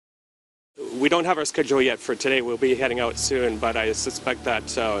We don't have our schedule yet for today. We'll be heading out soon, but I suspect that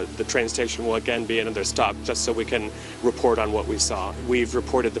the train station will again be another stop just so we can report on what we saw. We've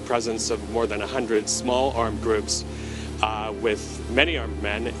reported the presence of more than 100 small armed groups with many armed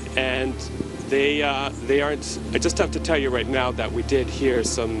men, and they aren't. I just have to tell you right now that we did hear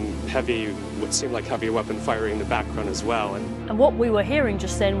some what seemed like heavy weapon firing in the background as well. And what we were hearing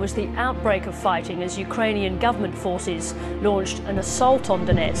just then was the outbreak of fighting as Ukrainian government forces launched an assault on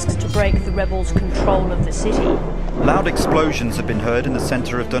Donetsk to break the rebels' control of the city. Loud explosions have been heard in the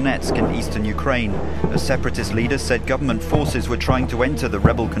centre of Donetsk in eastern Ukraine. A separatist leader said government forces were trying to enter the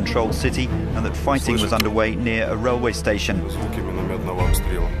rebel-controlled city and that fighting was underway near a railway station.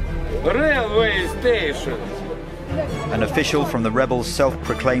 Railway station! An official from the rebels'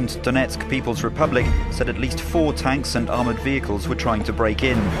 self-proclaimed Donetsk People's Republic said at least 4 tanks and armoured vehicles were trying to break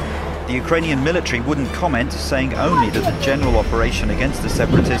in. The Ukrainian military wouldn't comment, saying only that the general operation against the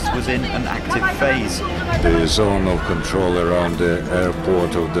separatists was in an active phase. The zone of control around the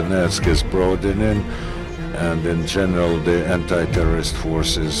airport of Donetsk is broadening, and in general the anti-terrorist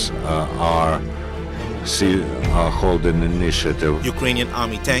forces are holding initiative. Ukrainian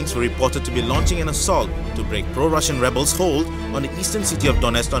army tanks were reported to be launching an assault to break pro-Russian rebels' hold on the eastern city of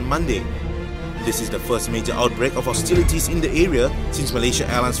Donetsk on Monday. This is the first major outbreak of hostilities in the area since Malaysia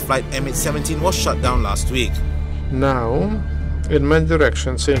Airlines flight MH17 was shut down last week. Now, in many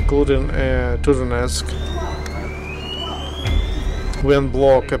directions, including to Donetsk, when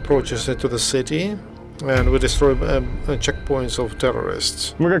bloc approaches into the city, and we destroy checkpoints of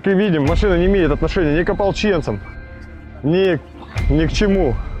terrorists. Мы, как и видим, машина не имеет отношения ни к ополченцам, ни к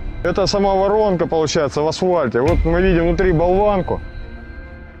чему. Это сама воронка получается в асфальте. Вот мы видим внутри болванку.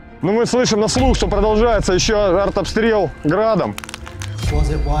 Но мы слышим на слух, что продолжается еще артобстрел градом.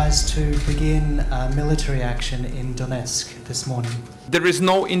 Was it wise to begin military action in Donetsk this morning? There is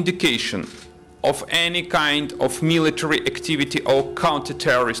no indication of any kind of military activity or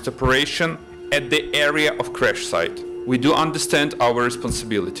counter-terrorist operation at the area of crash site. We do understand our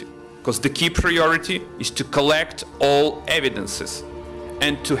responsibility, because the key priority is to collect all evidences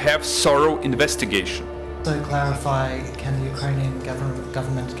and to have thorough investigation. So clarify, can the Ukrainian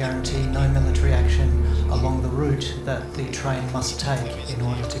government guarantee no military action along the route that the train must take in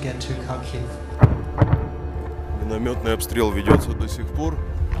order to get to Kharkiv? Минометный обстрел ведется до сих пор.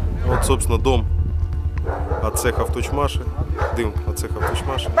 Вот, собственно, дом от цехов Тучмаши, дым от цехов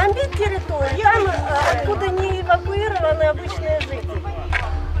Тучмаши. Бомбить территорию, ямы, откуда не эвакуированы обычные жители.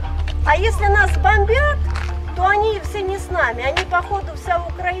 А если нас бомбят, то они все не с нами. Они, походу, вся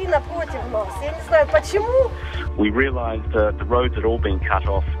Украина против нас. Я не знаю, почему. We realized the roads had all been cut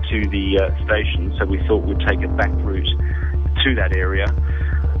off to the station, so we thought we'd take a back route to that area.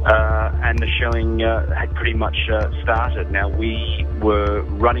 And the shelling had pretty much started. Now, we were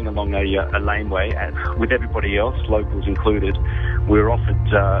running along a laneway with everybody else, locals included. We were offered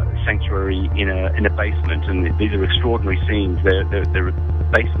sanctuary in a basement, and these are extraordinary scenes. There are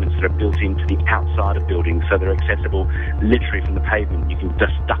basements that are built into the outside of buildings, so they're accessible literally from the pavement. You can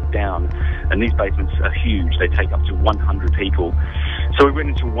just duck down, and these basements are huge. They take up to 100 people. So we went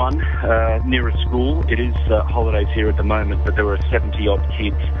into one near a school. It is holidays here at the moment, but there were 70-odd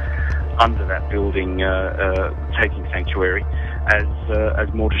kids under that building taking sanctuary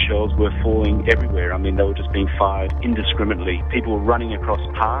as mortar shells were falling everywhere. I mean, they were just being fired indiscriminately. People were running across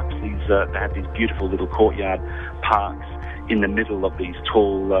parks. They have these beautiful little courtyard parks in the middle of these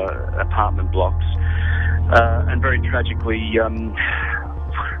tall apartment blocks. And very tragically,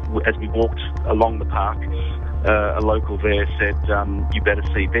 as we walked along the park, a local there said, "You better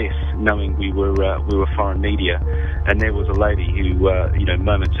see this," knowing we were foreign media, and there was a lady who,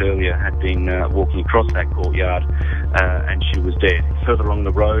 moments earlier had been walking across that courtyard, and she was dead. Further along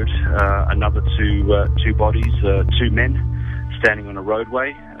the road, another two bodies, 2 men standing on a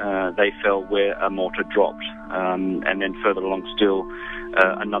roadway. They fell where a mortar dropped, and then further along still,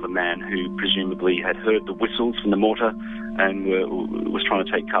 another man who presumably had heard the whistles from the mortar and was trying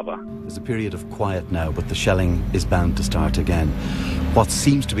to take cover. There's a period of quiet now, but the shelling is bound to start again. What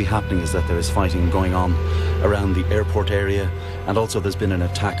seems to be happening is that there is fighting going on around the airport area, and also there's been an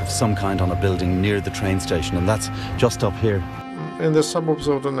attack of some kind on a building near the train station, and that's just up here. In the suburbs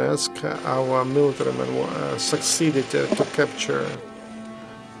of Donetsk, our military men succeeded to capture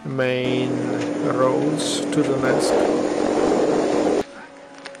main roads to Donetsk.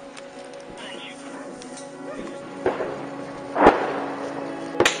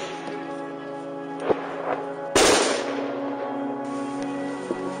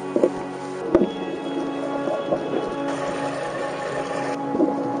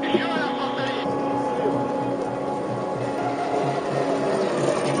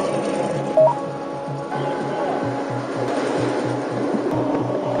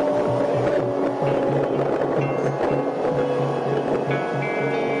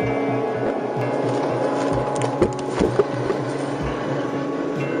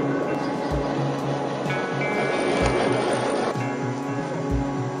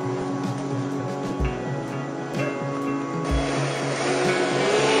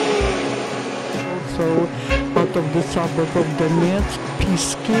 the suburb of Donetsk,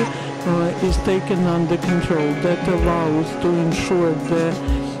 Pisky, is taken under control. That allows to ensure the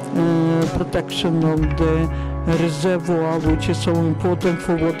protection of the reservoir, which is so important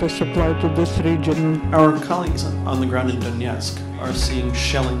for water supply to this region. Our colleagues on the ground in Donetsk are seeing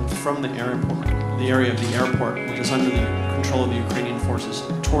shelling from the airport, the area of the airport, which is under the control of the Ukrainian forces,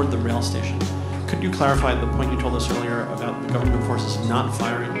 toward the rail station. Could you clarify the point you told us earlier about the government forces not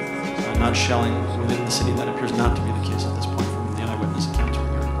firing, not shelling within the city? That appears not to be the case at this point from the eyewitness accounts we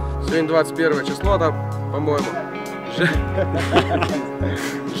heard. Сегодня 21 число, там, по-моему,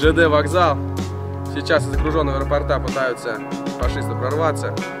 ЖД вокзал. Сейчас из окруженного аэропорта пытаются фашисты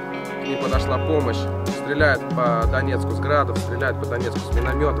прорваться. К ним подошла помощь. Стреляют по Донецку с градов, стреляют по Донецку с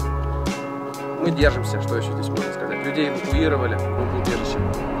минометов. Мы держимся, что еще здесь можно сказать. Людей эвакуировали в убежище.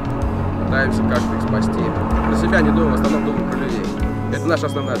 Пытаемся как-то их спасти. Про себя не думаем, в основном думаем про людей. Это наша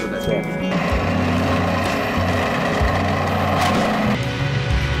основная задача.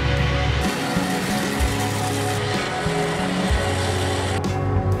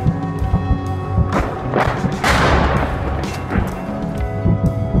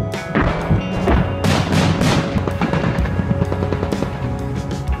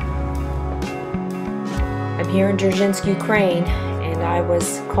 Here in Dzerzhinsk, Ukraine, and I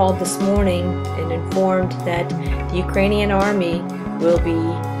was called this morning and informed that the Ukrainian army will be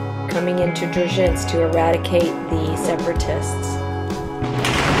coming into Dzerzhinsk to eradicate the separatists.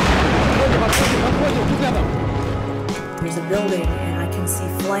 There's a building and I can see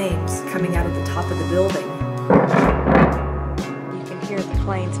flames coming out of the top of the building. You can hear the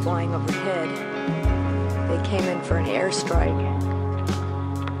planes flying overhead. They came in for an airstrike.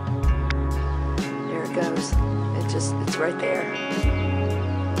 There it goes. It's right there.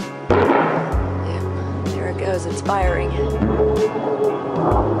 Yeah, there it goes. It's firing.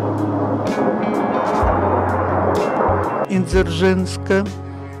 In Dzerzhinsk,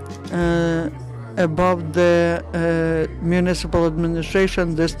 above the municipal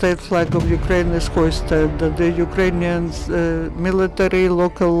administration, the state flag of Ukraine is hoisted. The Ukrainian military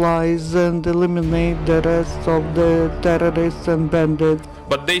localize and eliminate the rest of the terrorists and bandits.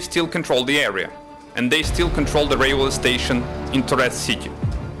 But they still control the area, and they still control the railway station in Dzerzhinsk city.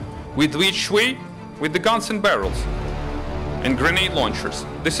 With which way? With the guns and barrels and grenade launchers.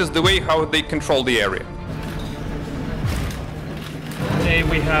 This is the way how they control the area. Today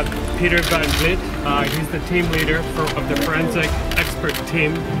we have Peter van Vliet. He's the team leader of the forensic expert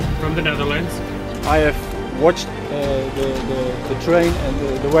team from the Netherlands. I have watched the train and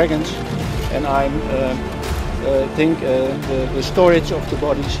the wagons, and I think the storage of the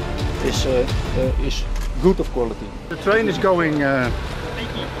bodies is good of quality. The train is going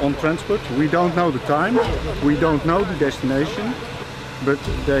on transport. We don't know the time, we don't know the destination, but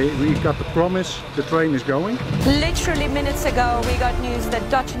we got the promise the train is going. Literally minutes ago, we got news that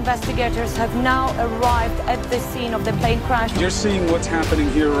Dutch investigators have now arrived at the scene of the plane crash. You're seeing what's happening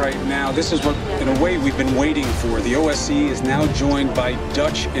here right now. This is what, in a way, we've been waiting for. The OSCE is now joined by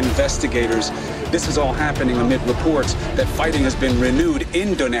Dutch investigators. This is all happening amid reports that fighting has been renewed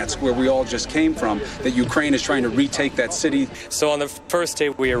in Donetsk, where we all just came from, that Ukraine is trying to retake that city. So on the first day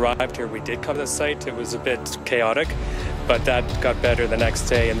we arrived here, we did come to the site. It was a bit chaotic, but that got better the next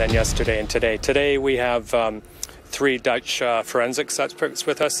day, and then yesterday and today. Today we have 3 Dutch forensics experts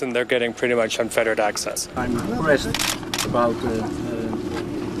with us, and they're getting pretty much unfettered access. I'm impressed about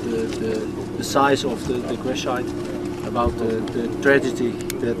the size of the crash site, about the tragedy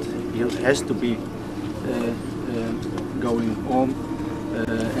that has to be going on,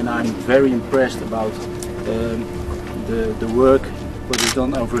 and I'm very impressed about the work what is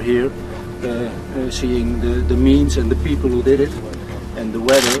done over here, seeing the means and the people who did it, and the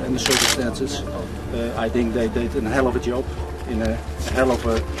weather and the circumstances. I think they did a hell of a job in a hell of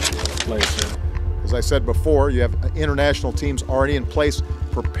a place. As I said before, you have international teams already in place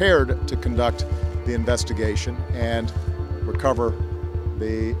prepared to conduct the investigation and recover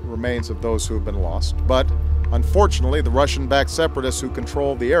the remains of those who have been lost. But unfortunately, the Russian-backed separatists who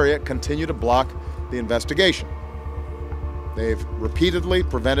control the area continue to block the investigation. They've repeatedly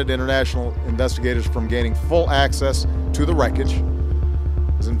prevented international investigators from gaining full access to the wreckage.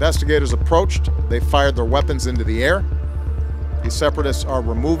 As investigators approached, they fired their weapons into the air. The separatists are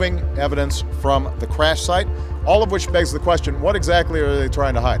removing evidence from the crash site, all of which begs the question, what exactly are they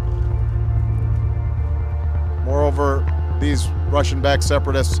trying to hide? Moreover, these Russian-backed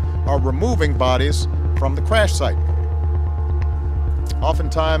separatists are removing bodies from the crash site,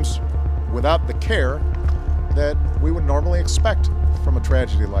 oftentimes without the care that we would normally expect from a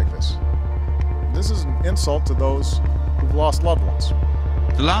tragedy like this. This is an insult to those who've lost loved ones.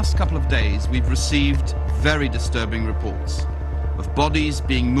 The last couple of days, we've received very disturbing reports of bodies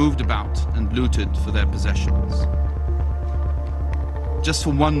being moved about and looted for their possessions. Just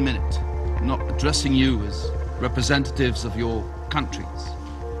for 1 minute, I'm not addressing you as representatives of your countries,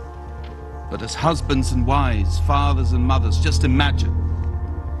 but as husbands and wives, fathers and mothers, just imagine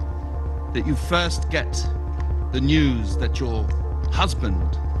that you first get the news that your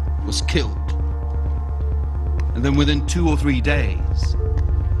husband was killed, and then within 2 or 3 days,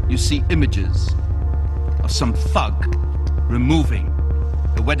 you see images of some thug removing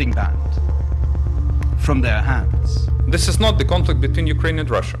the wedding band from their hands. This is not the conflict between Ukraine and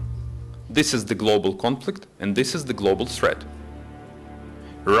Russia. This is the global conflict, and this is the global threat.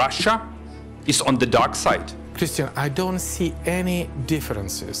 Russia is on the dark side. Christian, I don't see any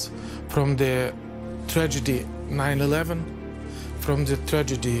differences from the tragedy 9/11, from the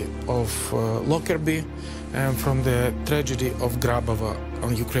tragedy of Lockerbie, and from the tragedy of Grabova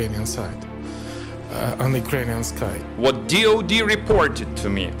on Ukrainian side, on the Ukrainian sky. What DOD reported to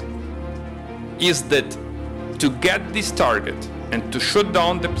me is that to get this target and to shoot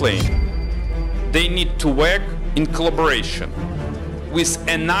down the plane, they need to work in collaboration with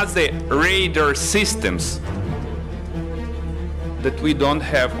another radar systems that we don't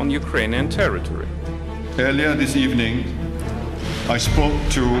have on Ukrainian territory. Earlier this evening, I spoke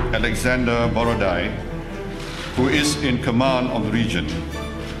to Alexander Borodai, who is in command of the region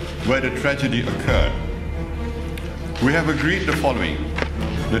where the tragedy occurred. We have agreed the following.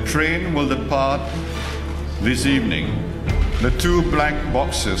 The train will depart this evening. The 2 black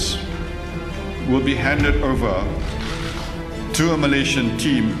boxes will be handed over to a Malaysian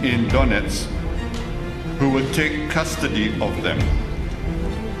team in Donetsk who will take custody of them.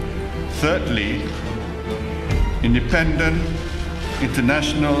 Thirdly, independent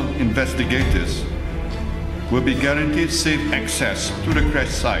international investigators will be guaranteed safe access to the crash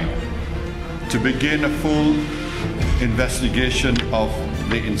site to begin a full investigation of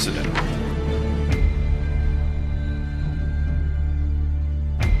the incident.